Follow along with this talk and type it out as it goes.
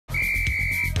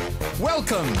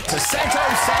Welcome to Santo,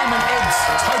 Sam and Ed's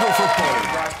Total Football.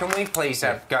 Guys, can we please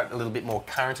go a little bit more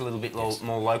current, a little bit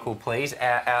more local, please?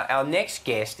 Our next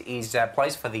guest is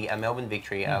plays for the Melbourne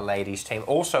Victory ladies team.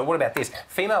 Also, what about this?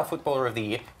 Female Footballer of the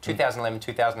Year,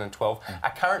 2011-2012. A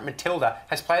current Matilda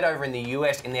has played over in the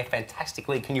US in their fantastic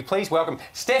league. Can you please welcome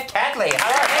Steph Catley?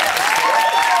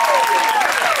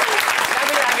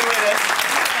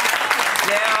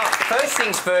 Now, first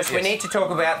things first, we need to talk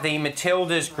about the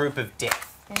Matildas group of death.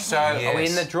 So,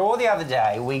 in the draw the other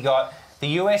day, we got the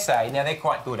USA. Now, they're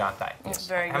quite good, aren't they? It's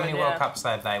very good, How many World Cups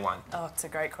have they won? Oh, it's a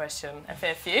great question. A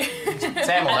fair few.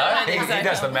 Sam will know. He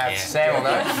does the maths. Sam will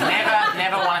know.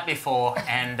 Never won it before,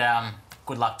 and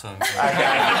good luck to him.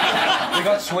 Okay. We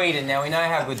got Sweden. Now, we know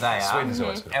how good they are. Sweden's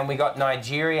always good. And we got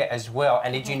Nigeria as well.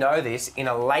 And did you know this? In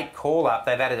a late call-up,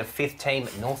 they've added a fifth team,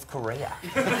 North Korea.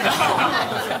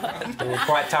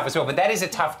 Quite tough as well. But that is a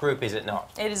tough group, is it not?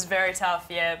 It is very tough,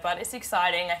 yeah, but it's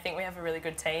exciting. I think we have a really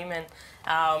good team, and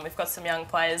we've got some young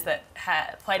players that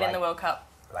played in the World Cup.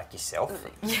 Like yourself?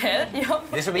 Yeah.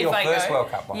 This will be your first World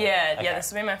Cup one? Yeah, okay. yeah,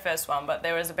 this will be my first one, but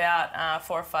there was about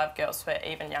 4 or 5 girls who were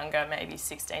even younger, maybe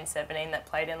 16, 17, that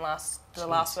played in the last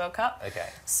World Cup. Okay.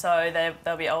 So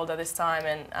they'll be older this time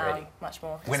and much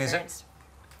more experienced. When is it?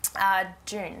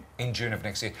 June. In June of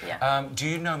next year. Yeah. Do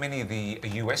you know many of the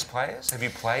US players? Have you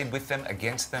played with them,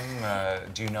 against them?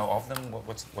 Do you know of them?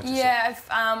 What's Yeah,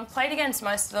 I've played against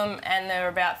most of them, and there are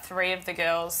about 3 of the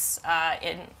girls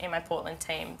in my Portland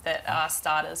team that are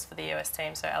starters for the US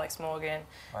team. So Alex Morgan,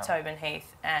 Tobin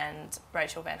Heath, and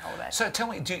Rachel Van Holbeck. So tell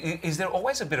me, is there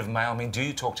always a bit of mail? I mean, do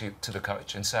you talk to the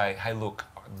coach and say, hey, look,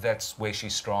 that's where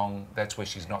she's strong, that's where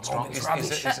she's not strong? Is there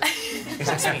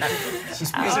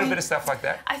a bit of stuff like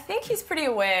that? I think he's pretty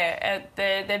aware.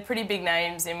 They're pretty big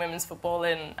names in women's football,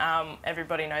 and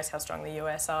everybody knows how strong the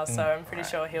US are, so I'm pretty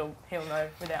sure he'll know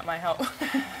without my help.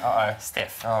 Uh-oh.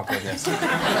 Steph. Oh, goodness.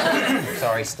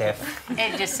 Sorry, Steph.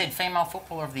 Ed just said Female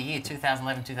Footballer of the Year,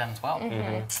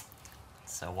 2011-2012.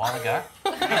 It's a while ago.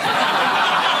 What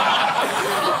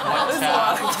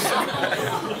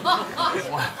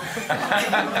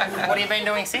have you been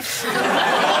doing since?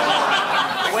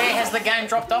 Where has the game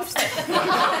dropped off, Steph?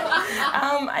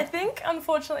 I think,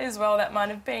 unfortunately, as well, that might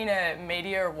have been a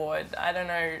media award. I don't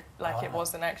know, like it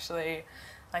wasn't actually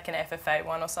like an FFA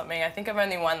one or something. I think I've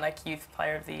only won like Youth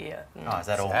Player of the Year. Oh, is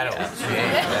that all?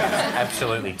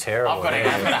 Absolutely terrible. I've got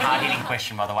a hard-hitting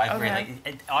question, by the way. Okay. Really,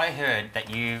 I heard that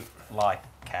you like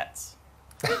cats.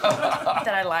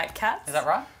 That I like cats? Is that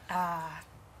right? I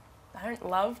don't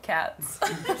love cats.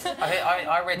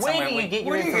 I read somewhere... Where do you get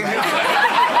your information?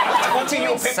 What's in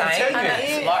your picture?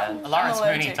 Lawrence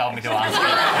Mooney told me to ask you.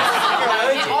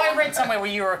 I read somewhere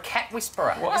where you were a cat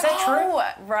whisperer. Is that true? Oh,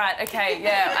 right, okay,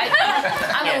 yeah.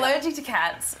 I'm allergic to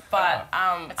cats, but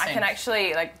I can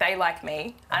actually, like, they like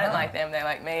me. I don't like them, they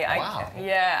like me. Wow.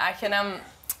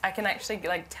 I can actually,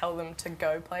 like, tell them to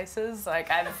go places.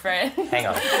 Like, I have a friend. Hang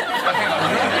on.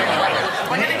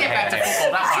 We're going to get back to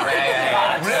football, don't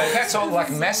worry. Real cats are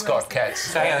like mascot cats.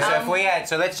 So, if we had,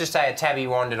 so let's just say a tabby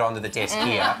wandered onto the desk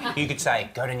here, you could say,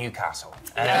 go to Newcastle.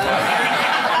 And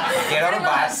get on a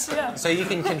bus, so you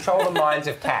can control the minds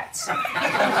of cats.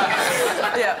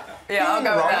 Yeah, I'll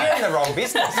go with that. You're in the wrong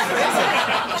business.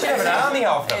 You should have an army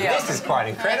of them. Yeah. This is quite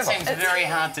incredible. That seems very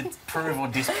hard to prove or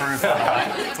disprove, by the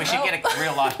way. We should get a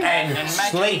real life And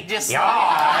sleep. Just Can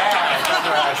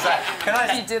I?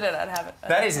 If you did it, I'd have it.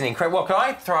 That is an incredible... Well, can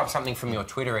I throw up something from your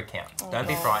Twitter account? Don't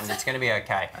be frightened. It's going to be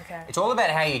okay. Okay. It's all about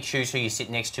how you choose who you sit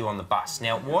next to on the bus.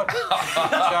 Now, so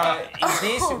is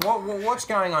this... What's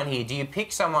going on here? Do you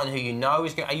pick someone who you know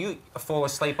is going... Are you fall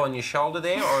asleep on your shoulder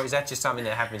there, or is that just something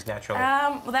that happens naturally?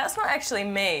 Well, that's not actually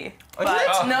me. Oh,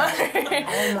 But no,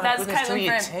 that's Caitlin to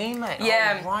your Friend. teammate.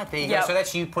 Yeah. Oh, right, there you go. So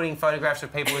that's you putting photographs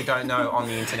of people who don't know on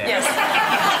the internet. Yes.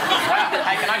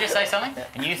 Hey, can I just say something?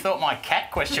 And you thought my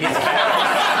cat question was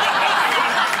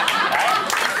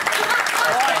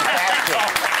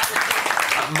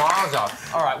Miles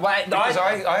off. All right, wait. Because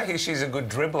I hear she's a good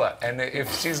dribbler, and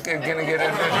if she's going to get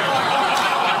it...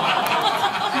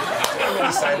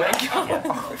 Say that.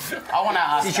 I want to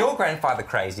ask... Is your grandfather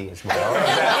crazy as well?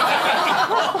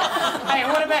 Hey,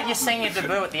 what about your senior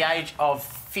debut at the age of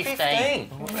 15?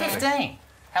 15?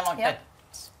 How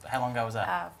long ago was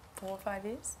that? 4 or 5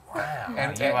 years. Wow.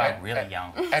 And you are really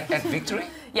young. At Victory?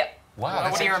 Yep. Wow.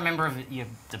 What do you remember of your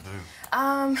debut?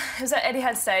 It was at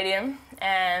Etihad Stadium,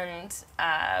 and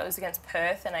it was against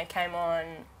Perth, and I came on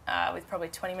with probably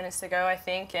 20 minutes to go, I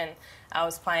think, and I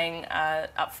was playing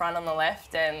up front on the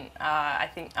left, and I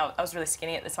think I was really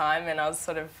skinny at the time, and I was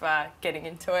sort of getting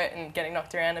into it and getting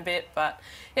knocked around a bit, but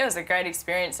yeah, it was a great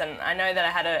experience, and I know that I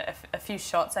had a few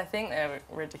shots, I think. They were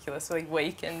ridiculously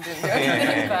weak and didn't do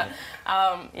anything, but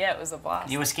yeah, it was a blast.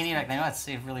 You were skinny back then, I'd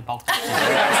see you really bulked up.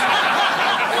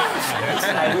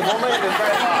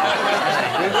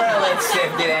 We've got to let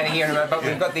Steph get out of here in a moment, but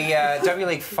we've got the W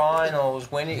League finals.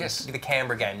 When is the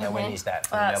Canberra game? Now, when is that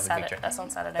for the Melbourne Victory? That's on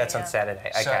Saturday. That's on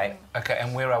Saturday. Okay. So, okay,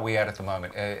 and where are we at the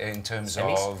moment in terms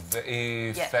Semis? of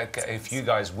if you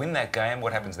guys win that game,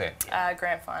 what happens there?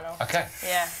 Grand final. Okay.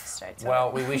 Yeah, straight to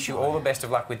Well, we wish you all the best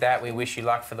of luck with that. We wish you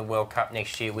luck for the World Cup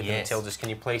next year with the Matildas. Can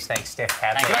you please thank Steph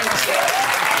Catley? Thank you.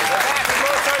 We're back with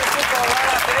more Total Football right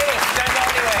after this. Don't go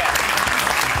anywhere.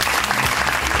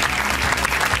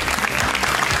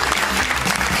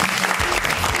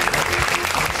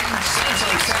 Santo,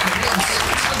 Sam Ed's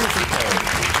Total Football.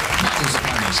 Knuckles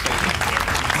upon your speaker.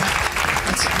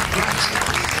 That's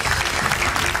great.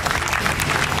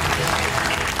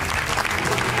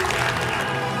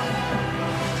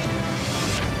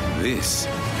 This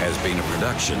has been a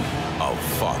production of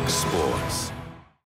Fox Sports.